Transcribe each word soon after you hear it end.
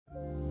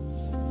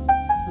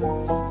Hi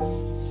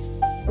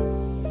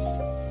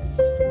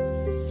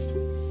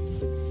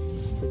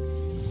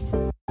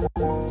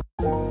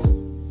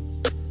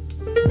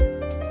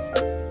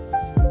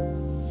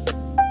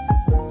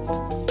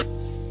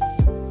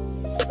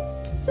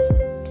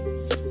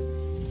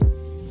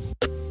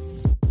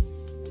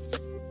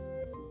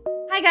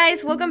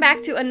guys, welcome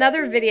back to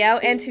another video,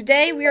 and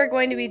today we are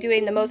going to be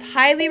doing the most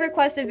highly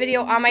requested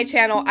video on my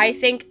channel, I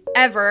think,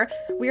 ever.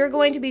 We are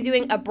going to be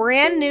doing a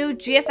brand new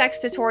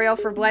GFX tutorial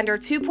for Blender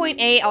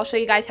 2.8. I'll show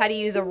you guys how to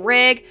use a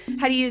rig,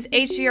 how to use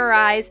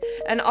HDRIs,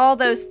 and all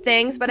those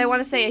things, but I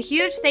want to say a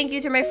huge thank you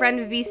to my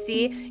friend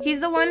VC. He's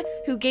the one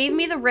who gave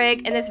me the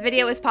rig, and this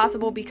video is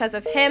possible because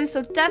of him,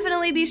 so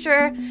definitely be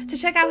sure to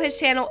check out his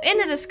channel in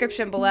the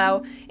description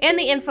below, and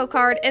the info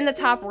card in the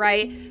top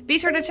right. Be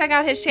sure to check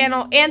out his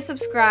channel and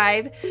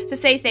subscribe to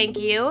say thank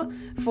you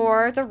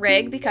for the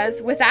rig,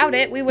 because without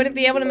it, we wouldn't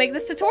be able to make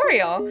this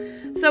tutorial.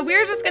 So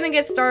we're just going to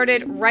get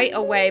started right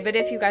away, but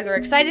if you guys are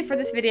excited for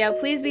this video,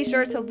 please be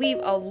sure to leave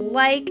a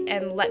like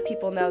and let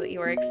people know that you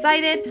are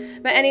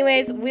excited. But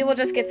anyways, we will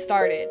just get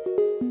started.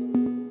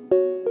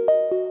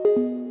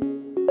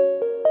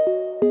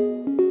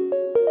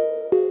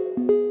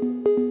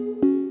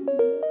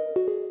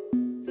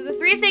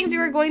 Three things you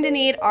are going to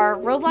need are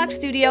Roblox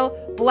Studio,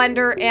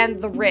 Blender,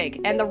 and the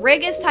rig. And the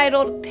rig is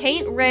titled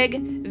Paint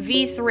Rig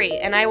V3,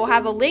 and I will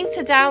have a link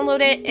to download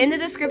it in the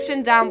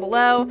description down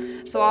below.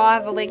 So I'll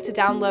have a link to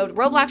download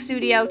Roblox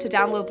Studio, to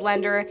download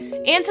Blender,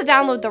 and to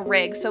download the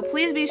rig. So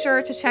please be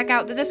sure to check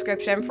out the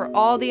description for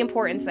all the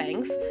important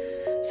things.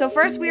 So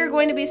first we are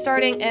going to be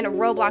starting in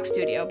Roblox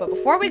Studio, but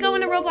before we go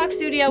into Roblox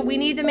Studio, we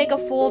need to make a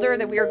folder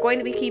that we are going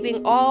to be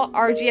keeping all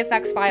our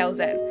GFX files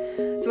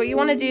in. So what you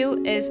want to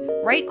do is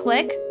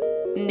right-click,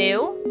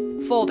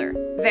 New, Folder,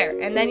 there,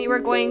 and then you are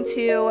going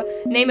to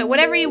name it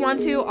whatever you want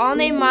to. I'll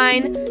name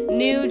mine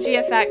New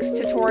GFX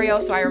Tutorial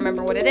so I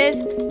remember what it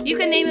is. You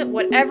can name it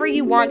whatever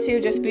you want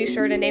to, just be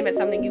sure to name it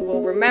something you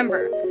will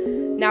remember.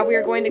 Now we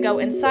are going to go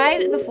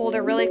inside the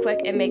folder really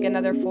quick and make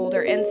another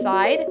folder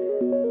inside,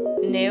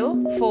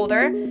 New,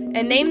 Folder,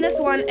 and name this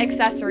one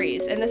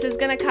Accessories, and this is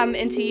going to come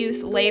into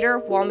use later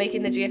while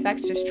making the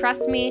GFX, just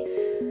trust me.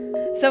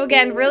 So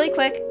again, really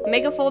quick,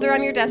 make a folder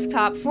on your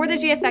desktop for the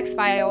GFX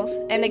files,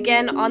 and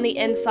again on the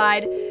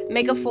inside,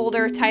 make a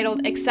folder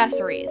titled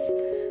Accessories.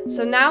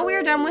 So now we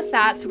are done with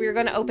that, so we are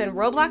going to open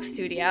Roblox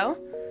Studio.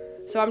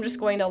 So I'm just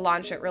going to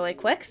launch it really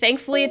quick.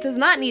 Thankfully, it does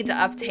not need to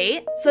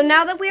update. So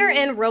now that we are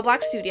in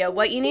Roblox Studio,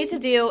 what you need to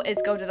do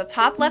is go to the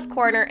top left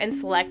corner and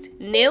select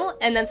New,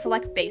 and then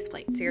select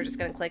Baseplate. So you're just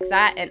going to click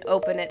that and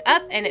open it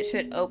up, and it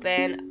should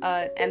open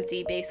an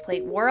empty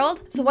baseplate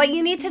world. So what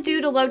you need to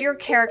do to load your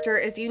character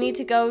is you need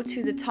to go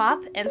to the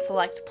top and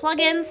select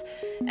Plugins,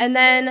 and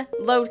then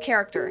Load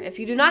Character. If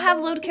you do not have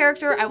Load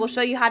Character, I will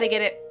show you how to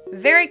get it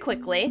very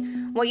quickly.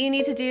 What you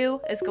need to do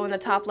is go in the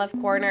top left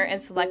corner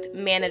and select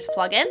Manage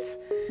Plugins.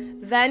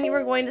 Then you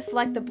are going to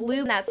select the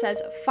blue that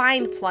says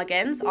Find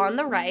Plugins on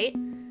the right.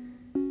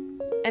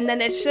 And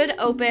then it should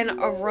open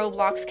a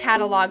Roblox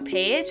catalog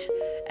page.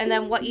 And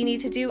then what you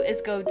need to do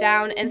is go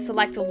down and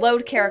select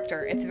Load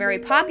Character. It's very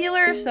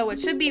popular, so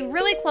it should be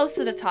really close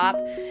to the top.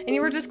 And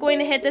you are just going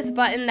to hit this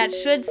button that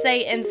should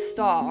say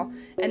Install.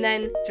 And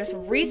then just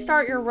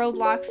restart your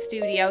Roblox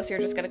Studio. So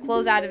you're just going to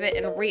close out of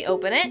it and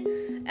reopen it.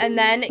 And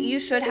then you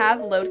should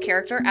have Load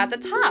Character at the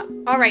top.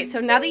 Alright, so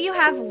now that you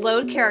have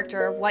Load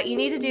Character, what you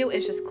need to do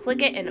is just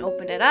click it and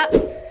open it up.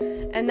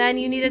 And then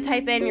you need to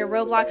type in your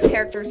Roblox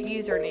character's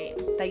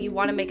username that you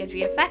want to make a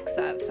GFX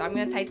of. So I'm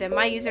going to type in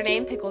my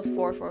username,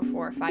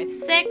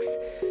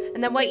 Pickles44456.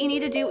 And then what you need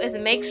to do is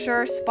make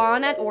sure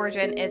Spawn at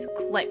Origin is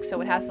clicked,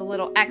 so it has the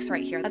little X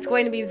right here. That's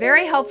going to be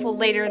very helpful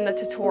later in the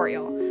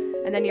tutorial.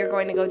 And then you're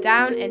going to go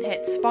down and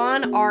hit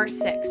Spawn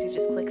R6. You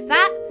just click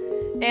that,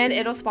 and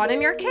it'll spawn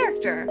in your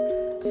character.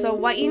 So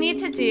what you need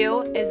to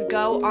do is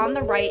go on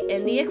the right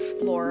in the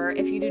Explorer.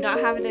 If you do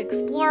not have an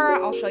Explorer,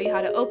 I'll show you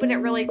how to open it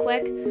really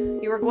quick.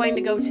 You are going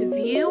to go to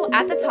View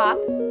at the top,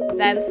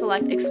 then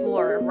select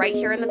Explorer right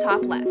here in the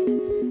top left,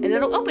 and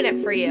it'll open it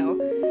for you.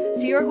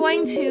 So you're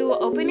going to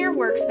open your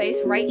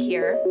workspace right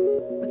here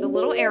with a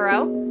little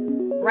arrow,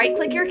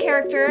 right-click your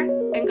character,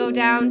 and go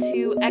down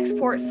to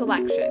Export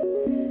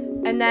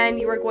Selection. And then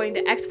you are going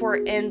to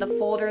export in the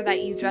folder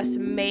that you just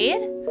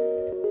made.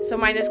 So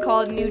mine is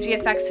called New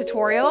GFX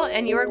Tutorial,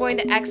 and you are going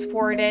to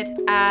export it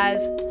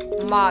as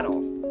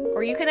model.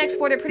 Or you can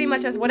export it pretty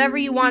much as whatever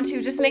you want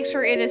to, just make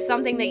sure it is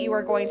something that you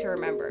are going to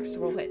remember. So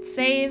we'll hit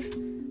save,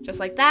 just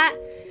like that.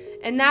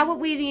 And now what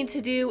we need to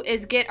do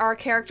is get our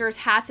character's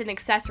hats and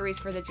accessories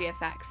for the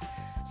GFX.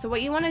 So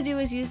what you want to do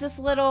is use this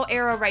little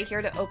arrow right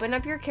here to open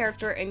up your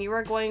character, and you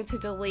are going to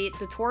delete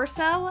the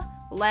torso,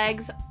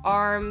 legs,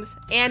 arms,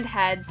 and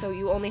head, so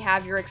you only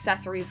have your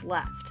accessories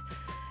left.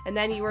 And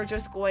then you are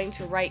just going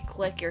to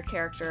right-click your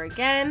character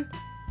again,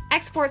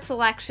 export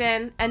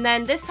selection, and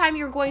then this time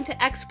you're going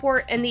to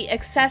export in the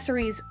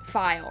accessories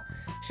file.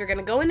 So you're going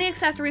to go in the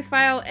accessories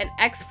file and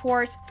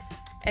export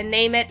and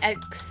name it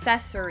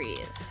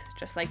accessories,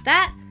 just like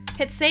that.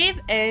 hit save,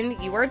 and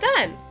you are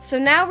done. So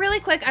now really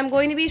quick, I'm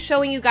going to be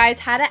showing you guys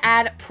how to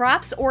add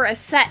props or a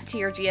set to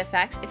your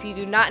GFX if you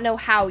do not know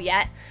how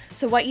yet.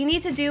 So what you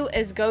need to do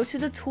is go to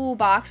the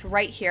toolbox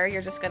right here.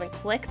 You're just gonna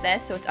click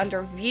this, so it's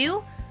under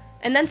View,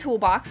 and then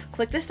Toolbox.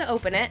 Click this to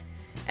open it.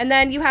 And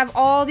then you have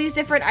all these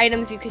different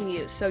items you can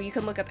use. So you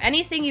can look up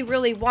anything you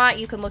really want.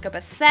 You can look up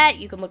a set,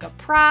 you can look up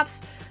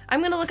props.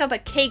 I'm gonna look up a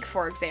cake,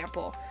 for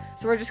example.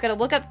 So we're just gonna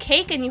look up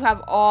cake, and you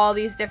have all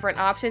these different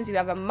options. You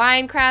have a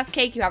Minecraft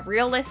cake, you have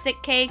realistic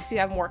cakes, you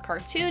have more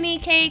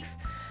cartoony cakes.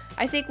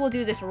 I think we'll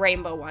do this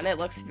rainbow one. It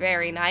looks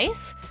very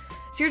nice.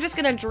 So you're just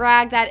gonna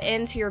drag that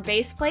into your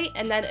base plate,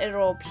 and then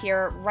it'll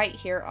appear right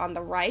here on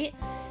the right.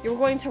 You're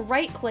going to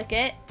right click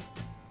it,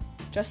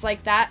 just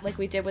like that, like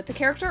we did with the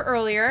character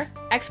earlier.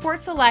 Export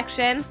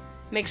selection,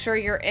 make sure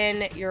you're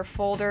in your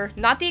folder,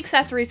 not the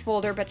accessories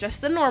folder, but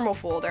just the normal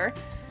folder.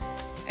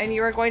 And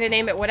you are going to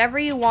name it whatever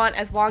you want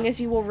as long as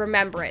you will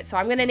remember it. So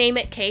I'm gonna name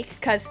it cake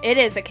because it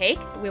is a cake.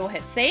 We will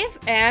hit save,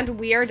 and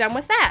we are done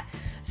with that.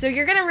 So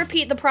you're gonna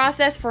repeat the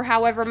process for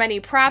however many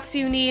props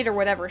you need or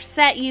whatever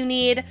set you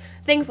need,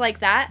 things like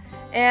that.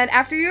 And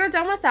after you're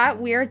done with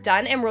that, we are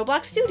done in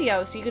Roblox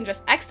Studio. So you can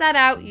just X that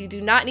out. You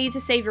do not need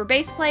to save your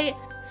base plate.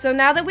 So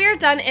now that we are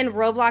done in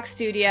Roblox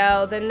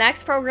Studio, the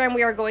next program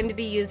we are going to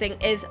be using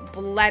is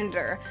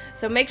Blender.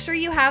 So make sure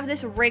you have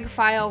this rig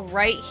file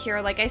right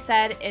here. Like I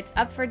said, it's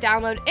up for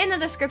download in the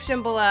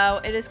description below.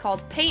 It is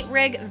called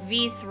PaintRig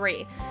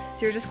V3.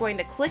 So you're just going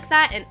to click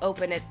that and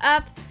open it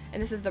up.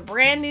 And this is the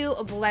brand new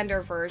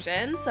Blender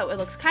version. So it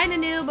looks kind of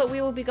new, but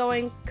we will be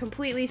going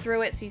completely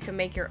through it so you can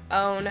make your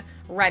own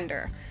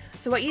render.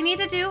 So what you need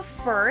to do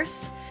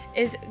first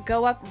is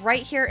go up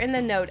right here in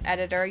the node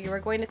editor. You are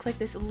going to click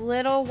this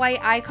little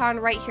white icon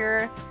right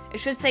here.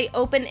 It should say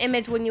open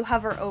image when you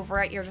hover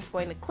over it. You're just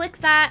going to click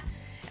that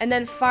and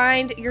then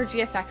find your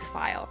GFX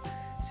file.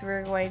 So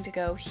we're going to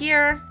go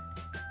here,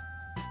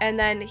 and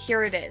then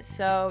here it is.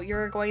 So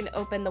you're going to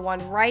open the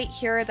one right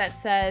here that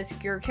says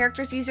your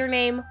character's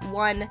username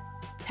 1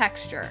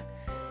 texture.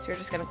 So you're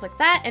just gonna click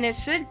that, and it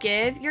should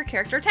give your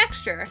character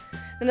texture.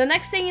 Then the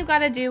next thing you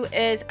gotta do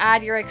is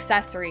add your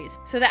accessories.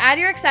 So to add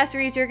your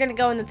accessories, you're gonna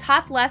go in the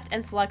top left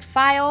and select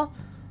File,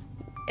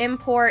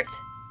 Import,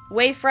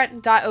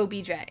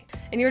 𝐴𝐴𝐻.obj.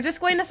 And you're just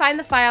going to find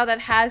the file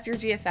that has your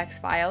GFX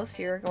files.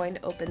 So you're going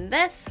to open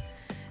this,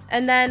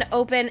 and then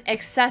open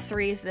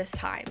Accessories this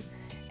time.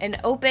 And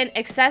open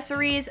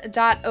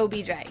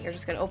accessories.obj. You're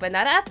just gonna open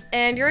that up,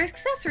 and your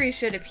accessories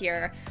should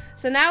appear.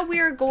 So now we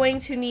are going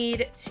to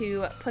need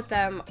to put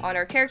them on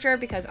our character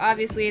because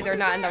obviously they're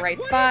not in the right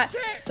spot.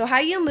 So how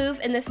you move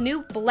in this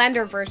new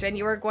Blender version,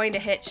 you are going to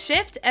hit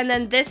Shift and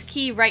then this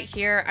key right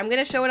here. I'm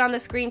gonna show it on the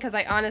screen because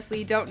I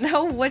honestly don't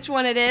know which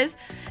one it is.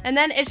 And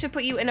then it should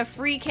put you in a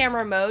free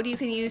camera mode. You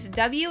can use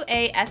W,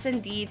 A, S,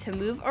 and D to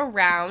move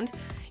around.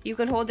 You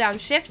can hold down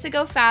Shift to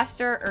go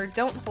faster, or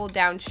don't hold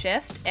down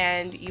Shift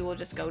and you will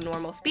just go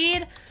normal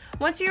speed.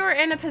 Once you are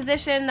in a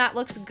position that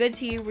looks good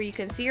to you where you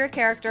can see your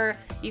character,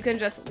 you can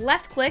just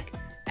left click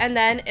and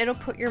then it'll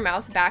put your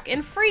mouse back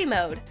in free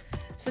mode.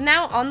 So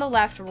now on the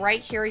left right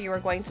here, you are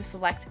going to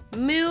select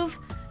Move,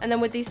 and then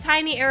with these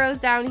tiny arrows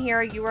down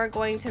here, you are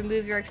going to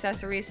move your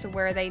accessories to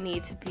where they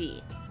need to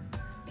be.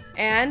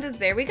 And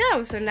there we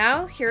go. So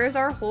now here's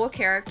our whole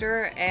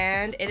character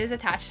and it is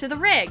attached to the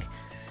rig.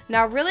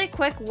 Now really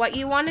quick, what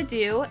you want to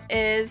do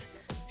is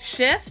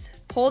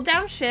hold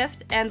down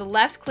Shift and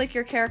left click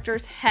your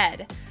character's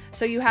head.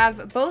 So you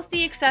have both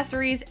the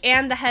accessories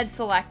and the head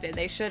selected.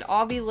 They should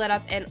all be lit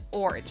up in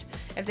orange.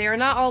 If they are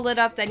not all lit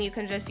up, then you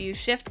can just use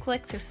Shift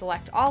click to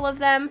select all of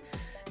them.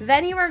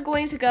 Then you are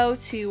going to go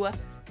to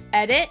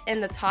Edit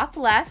in the top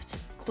left,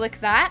 click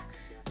that,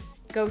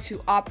 go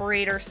to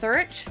Operator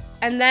Search,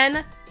 and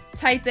then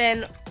type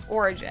in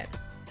Origin.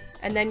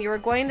 And then you are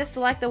going to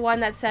select the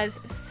one that says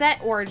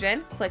Set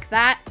Origin, click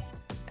that,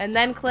 and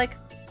then click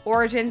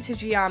Origin to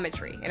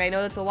Geometry. And I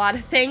know that's a lot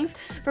of things,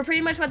 but pretty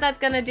much what that's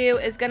gonna do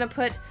is gonna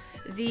put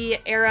the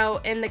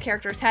arrow in the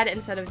character's head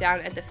instead of down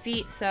at the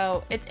feet,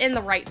 so it's in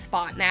the right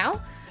spot now.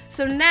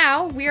 So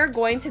now we are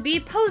going to be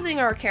posing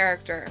our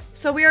character.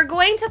 So we are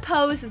going to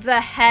pose the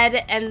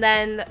head and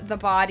then the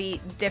body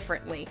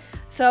differently.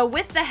 So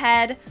with the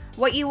head,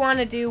 what you want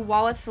to do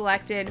while it's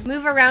selected,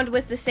 move around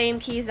with the same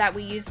keys that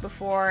we used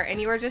before,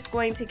 and you are just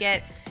going to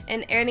get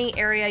in any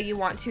area you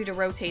want to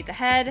rotate the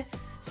head.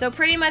 So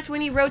pretty much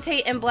when you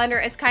rotate in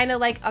Blender, it's kind of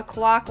like a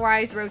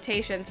clockwise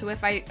rotation. So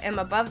if I am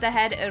above the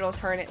head, it'll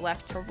turn it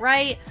left to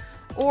right.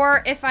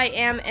 Or if I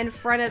am in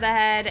front of the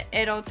head,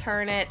 it'll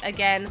turn it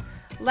again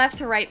left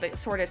to right, but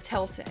sort of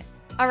tilt it.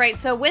 All right,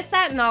 so with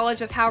that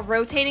knowledge of how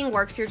rotating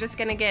works, you're just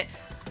gonna get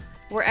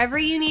wherever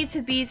you need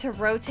to be to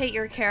rotate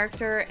your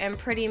character and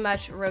pretty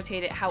much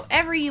rotate it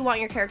however you want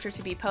your character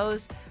to be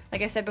posed.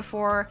 Like I said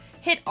before,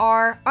 hit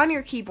R on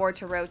your keyboard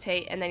to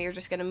rotate, and then you're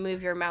just gonna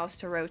move your mouse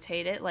to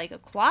rotate it like a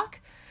clock.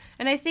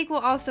 And I think we'll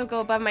also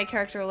go above my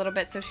character a little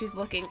bit so she's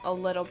looking a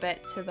little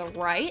bit to the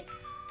right,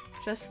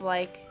 just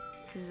like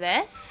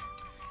this.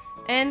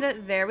 And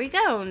there we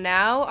go.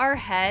 Now our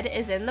head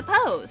is in the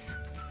pose.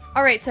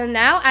 Alright, so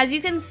now as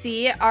you can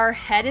see, our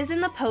head is in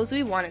the pose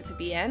we want it to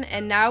be in,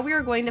 and now we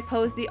are going to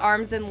pose the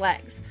arms and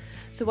legs.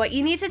 So what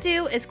you need to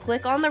do is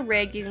click on the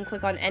rig. You can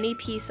click on any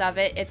piece of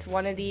it. It's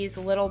one of these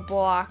little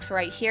blocks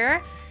right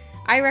here.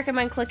 I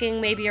recommend clicking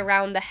maybe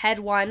around the head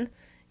one.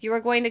 You are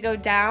going to go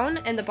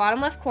down in the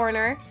bottom left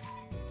corner,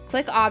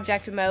 click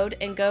object mode,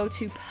 and go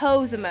to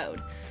pose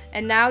mode.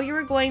 And now you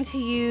are going to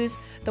use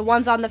the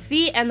ones on the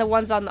feet and the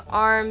ones on the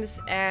arms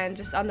and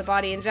just on the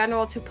body in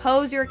general to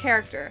pose your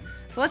character.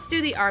 So let's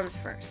do the arms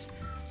first.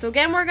 So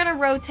again, we're gonna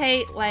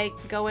rotate like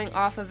going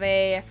off of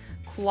a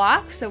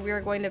clock. So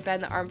we're going to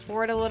bend the arm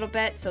forward a little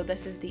bit. So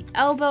this is the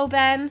elbow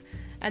bend,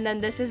 and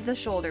then this is the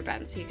shoulder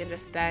bend. So you can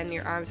just bend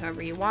your arms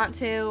however you want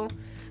to,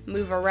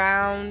 move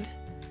around,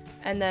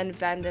 and then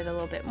bend it a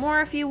little bit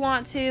more if you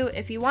want to.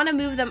 If you want to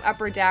move them up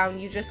or down,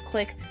 you just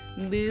click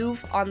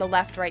move on the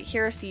left right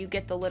here so you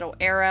get the little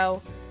arrow,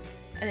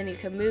 and then you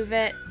can move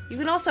it. You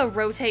can also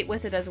rotate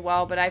with it as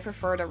well, but I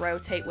prefer to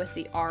rotate with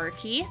the R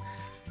key.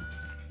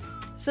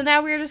 So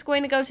now we're just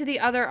going to go to the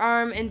other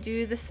arm and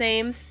do the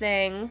same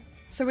thing.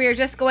 So we are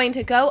just going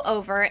to go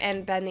over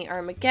and bend the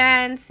arm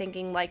again,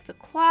 thinking like the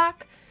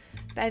clock,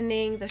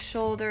 bending the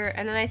shoulder,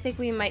 and then I think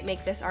we might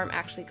make this arm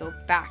actually go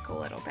back a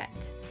little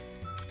bit.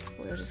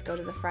 We'll just go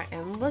to the front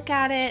and look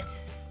at it,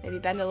 maybe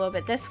bend a little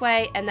bit this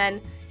way, and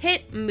then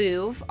hit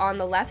move on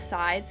the left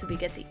side so we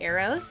get the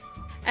arrows.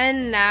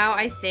 And now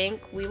I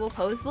think we will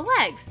pose the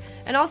legs.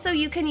 And also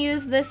you can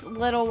use this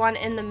little one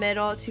in the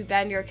middle to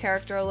bend your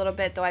character a little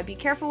bit, though I'd be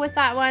careful with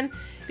that one,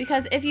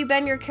 because if you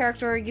bend your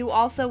character, you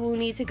also will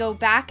need to go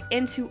back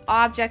into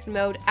object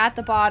mode at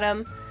the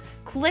bottom,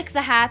 click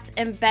the hats,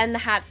 and bend the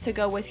hats to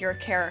go with your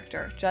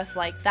character, just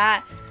like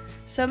that.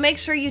 So make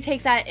sure you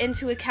take that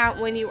into account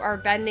when you are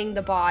bending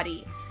the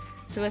body.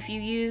 So if you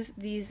use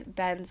these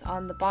bends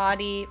on the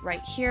body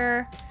right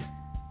here,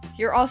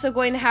 you're also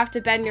going to have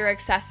to bend your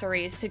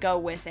accessories to go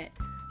with it.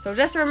 So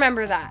just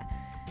remember that.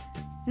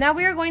 Now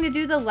we are going to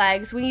do the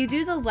legs. When you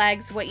do the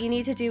legs, what you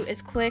need to do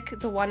is click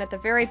the one at the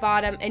very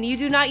bottom, and you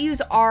do not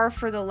use R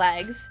for the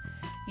legs.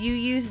 You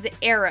use the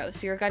arrow.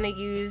 So you're going to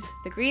use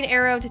the green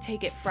arrow to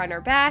take it front or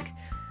back,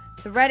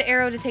 the red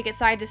arrow to take it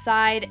side to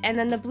side, and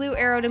then the blue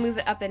arrow to move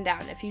it up and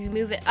down. If you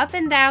move it up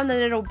and down,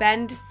 then it'll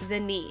bend the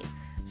knee.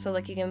 So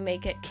like you can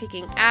make it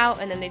kicking out,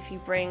 and then if you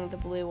bring the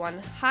blue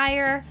one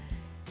higher,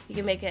 you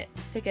can make it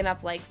sticking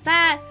up like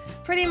that.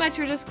 Pretty much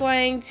you're just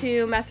going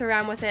to mess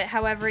around with it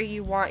however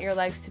you want your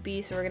legs to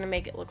be. So we're going to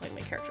make it look like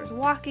my character's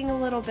walking a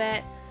little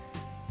bit,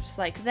 just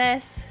like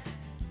this.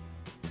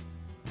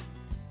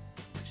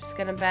 Just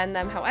going to bend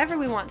them however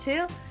we want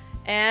to.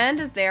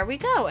 And there we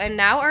go. And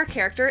now our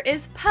character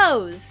is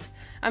posed.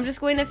 I'm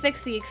just going to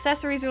fix the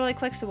accessories really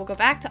quick. So we'll go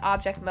back to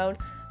object mode,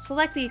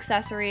 select the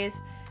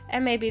accessories,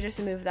 and maybe just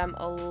move them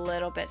a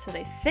little bit so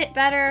they fit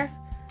better.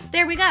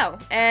 There we go.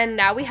 And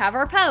now we have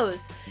our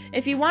pose.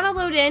 If you want to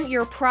load in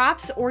your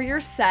props or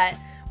your set,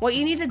 what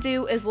you need to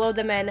do is load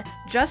them in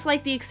just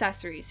like the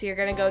accessories. So you're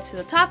going to go to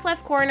the top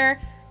left corner,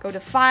 go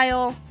to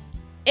File,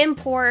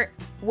 Import,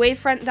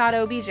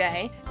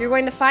 𝐽𝐴𝐴𝐻. You're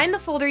going to find the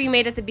folder you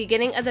made at the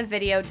beginning of the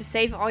video to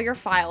save all your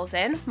files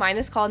in. Mine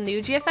is called New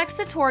GFX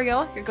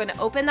Tutorial. You're going to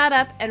open that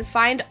up and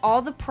find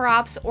all the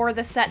props or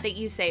the set that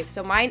you saved.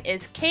 So mine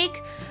is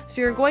cake. So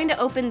you're going to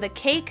open the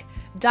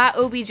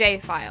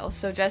cake.obj file.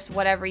 So just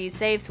whatever you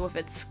saved. So if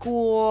it's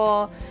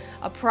school,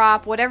 a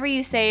prop, whatever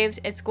you saved,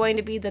 it's going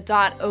to be the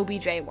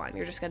 .obj one.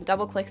 You're just going to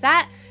double click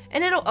that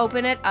and it'll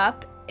open it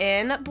up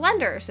in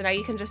Blender. So now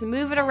you can just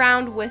move it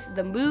around with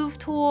the move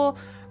tool,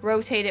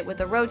 rotate it with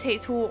the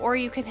rotate tool, or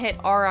you can hit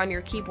R on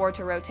your keyboard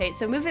to rotate.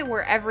 So move it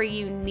wherever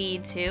you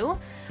need to.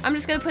 I'm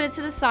just going to put it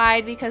to the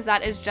side because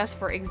that is just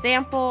for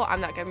example.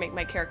 I'm not going to make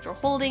my character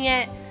holding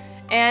it.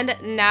 And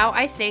now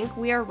I think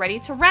we are ready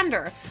to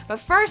render. But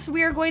first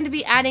we are going to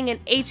be adding an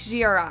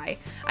HDRI.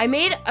 I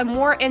made a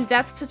more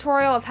in-depth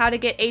tutorial of how to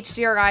get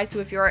HDRI, so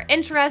if you are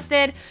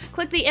interested,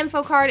 click the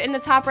info card in the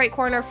top right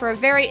corner for a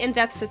very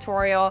in-depth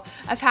tutorial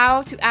of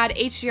how to add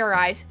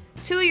HDRIs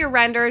to your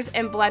renders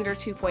in Blender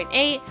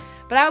 2.8.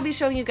 But I will be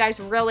showing you guys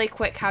really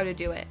quick how to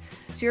do it.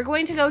 So you're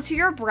going to go to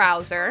your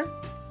browser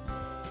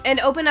and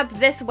open up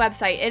this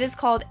website. It is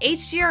called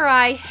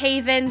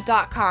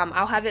hdrihaven.com.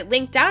 I'll have it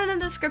linked down in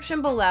the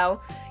description below.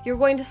 You're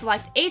going to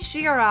select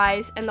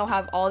HDRIs and they'll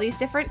have all these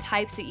different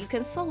types that you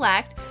can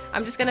select.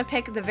 I'm just going to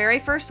pick the very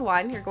first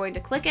one. You're going to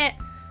click it,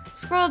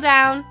 scroll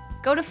down,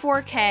 go to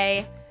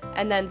 4K,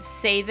 and then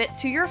save it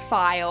to your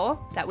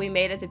file that we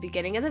made at the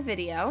beginning of the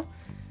video.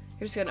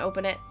 You're just going to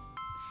open it,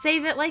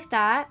 save it like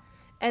that,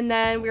 and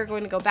then we're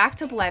going to go back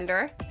to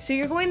Blender. So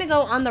you're going to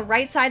go on the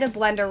right side of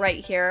Blender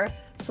right here,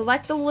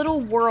 select the little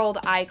world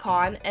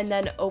icon, and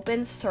then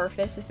open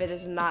surface if it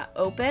is not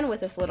open with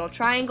this little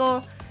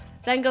triangle.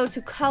 Then go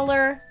to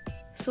color,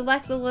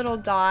 select the little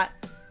dot,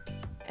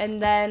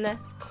 and then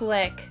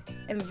click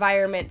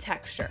environment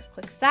texture.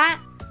 Click that,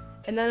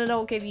 and then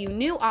it'll give you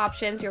new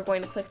options. You're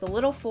going to click the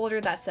little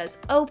folder that says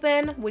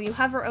open. When you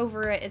hover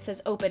over it, it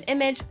says open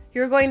image.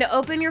 You're going to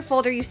open your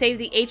folder you saved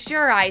the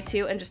HDRI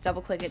to and just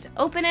double click it to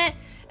open it,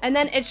 and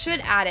then it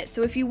should add it.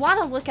 So if you want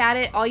to look at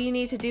it, all you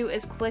need to do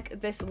is click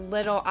this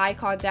little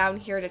icon down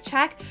here to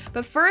check.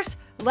 But first,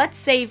 let's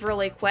save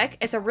really quick.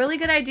 It's a really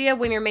good idea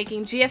when you're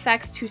making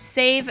GFX to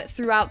save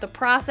throughout the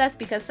process,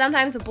 because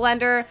sometimes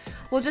Blender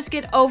will just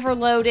get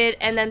overloaded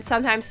and then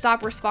sometimes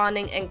stop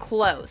responding and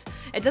close.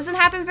 It doesn't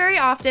happen very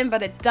often,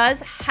 but it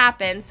does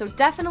happen. So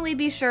definitely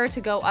be sure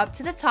to go up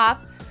to the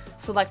top,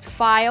 select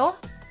File,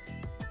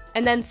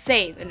 and then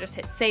Save, and just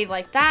hit Save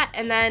like that,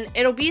 and then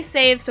it'll be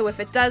saved. So if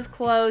it does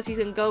close, you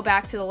can go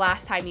back to the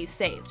last time you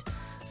saved.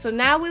 So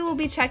now we will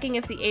be checking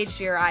if the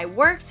HDRI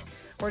worked.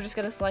 We're just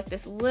going to select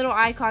this little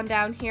icon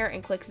down here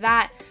and click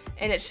that,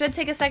 and it should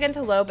take a second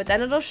to load, but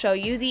then it'll show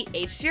you the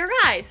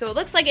HDRI. So it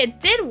looks like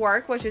it did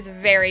work, which is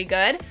very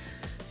good.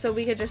 So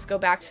we could just go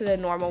back to the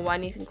normal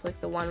one. You can click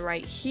the one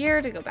right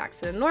here to go back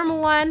to the normal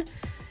one.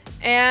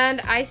 And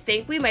I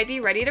think we might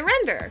be ready to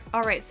render.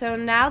 All right, so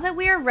now that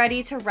we are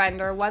ready to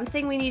render, one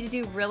thing we need to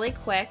do really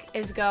quick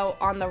is go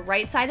on the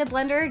right side of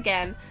Blender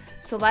again,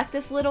 select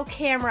this little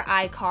camera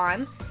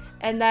icon,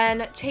 and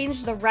then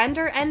change the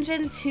render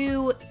engine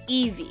to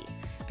Eevee.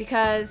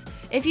 Because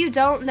if you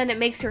don't, then it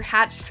makes your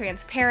hats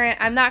transparent.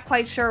 I'm not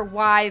quite sure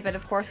why, but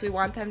of course we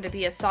want them to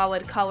be a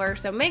solid color.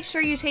 So make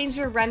sure you change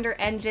your render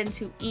engine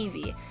to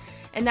Eevee.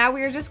 And now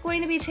we are just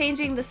going to be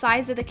changing the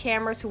size of the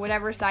camera to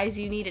whatever size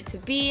you need it to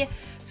be.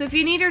 So if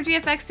you need your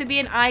GFX to be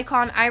an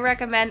icon, I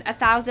recommend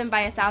 1000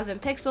 by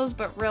 1000 pixels,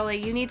 but really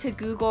you need to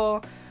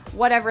Google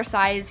whatever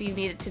size you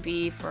need it to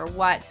be for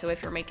what. So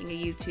if you're making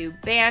a YouTube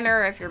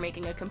banner, if you're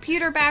making a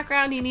computer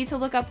background, you need to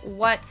look up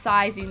what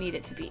size you need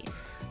it to be.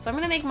 So I'm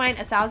going to make mine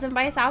 1000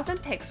 by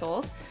 1000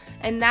 pixels.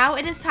 And now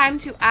it is time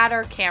to add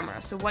our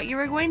camera. So what you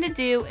are going to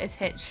do is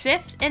hit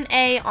Shift and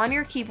A on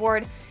your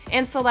keyboard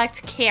and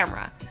select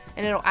camera.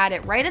 And it'll add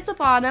it right at the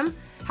bottom.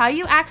 How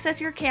you access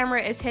your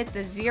camera is hit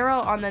the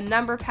 0 on the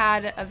number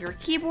pad of your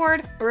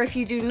keyboard, or if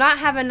you do not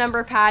have a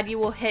number pad, you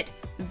will hit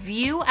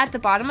View at the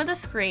bottom of the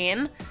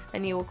screen,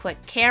 and you will click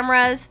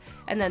Cameras,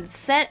 and then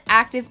Set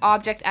Active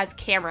Object as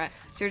Camera.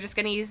 So you're just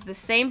going to use the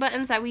same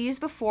buttons that we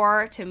used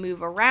before to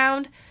move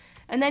around,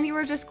 and then you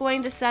are just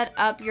going to set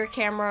up your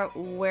camera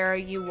where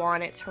you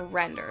want it to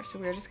render. So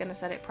we're just going to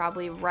set it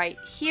probably right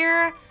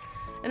here.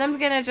 And I'm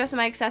going to adjust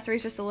my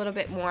accessories just a little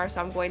bit more,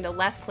 so I'm going to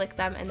left click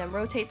them and then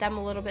rotate them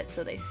a little bit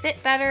so they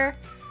fit better.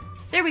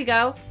 There we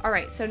go.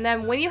 Alright, so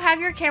then when you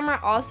have your camera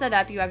all set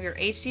up, you have your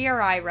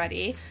HDRI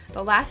ready,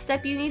 the last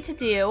step you need to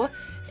do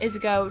is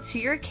go to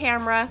your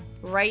camera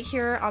right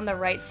here on the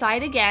right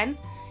side again.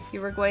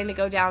 You are going to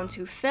go down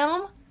to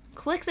Film,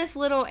 click this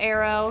little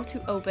arrow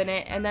to open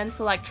it, and then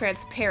select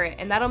Transparent,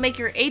 and that'll make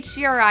your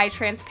HDRI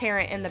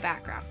transparent in the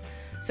background.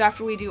 So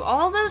after we do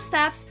all those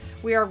steps,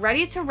 we are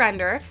ready to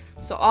render.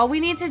 So all we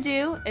need to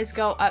do is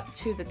go up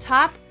to the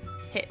top,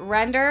 hit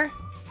render,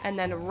 and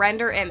then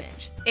render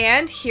image.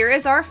 And here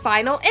is our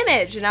final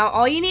image. Now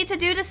all you need to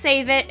do to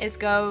save it is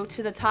go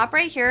to the top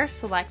right here,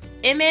 select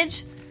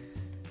image,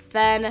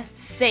 then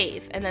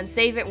save, and then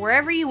save it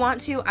wherever you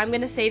want to. I'm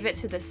gonna save it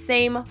to the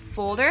same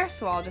folder,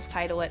 so I'll just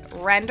title it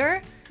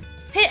render,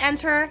 hit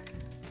enter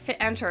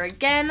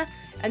again,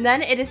 and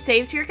then it is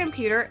saved to your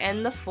computer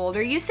in the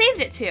folder you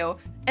saved it to.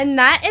 And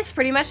that is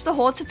pretty much the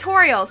whole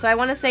tutorial. So I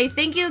want to say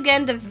thank you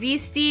again to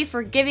𝑉STY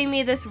for giving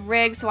me this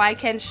rig so I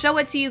can show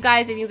it to you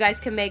guys and you guys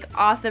can make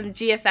awesome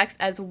GFX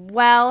as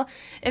well.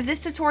 If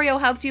this tutorial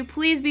helped you,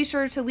 please be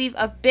sure to leave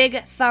a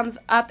big thumbs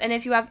up. And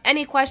if you have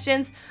any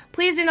questions,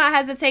 please do not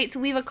hesitate to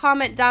leave a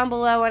comment down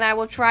below and I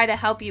will try to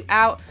help you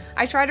out.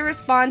 I try to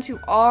respond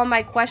to all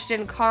my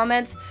question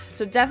comments,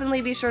 so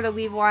definitely be sure to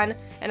leave one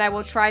and I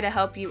will try to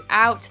help you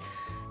out.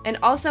 And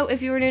also,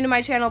 if you are new to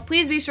my channel,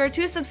 please be sure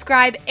to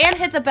subscribe and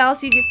hit the bell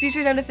so you get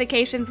future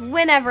notifications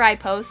whenever I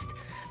post.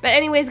 But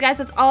anyways, guys,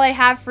 that's all I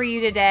have for you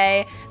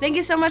today. Thank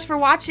you so much for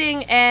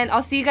watching, and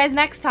I'll see you guys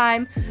next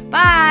time.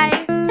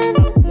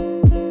 Bye!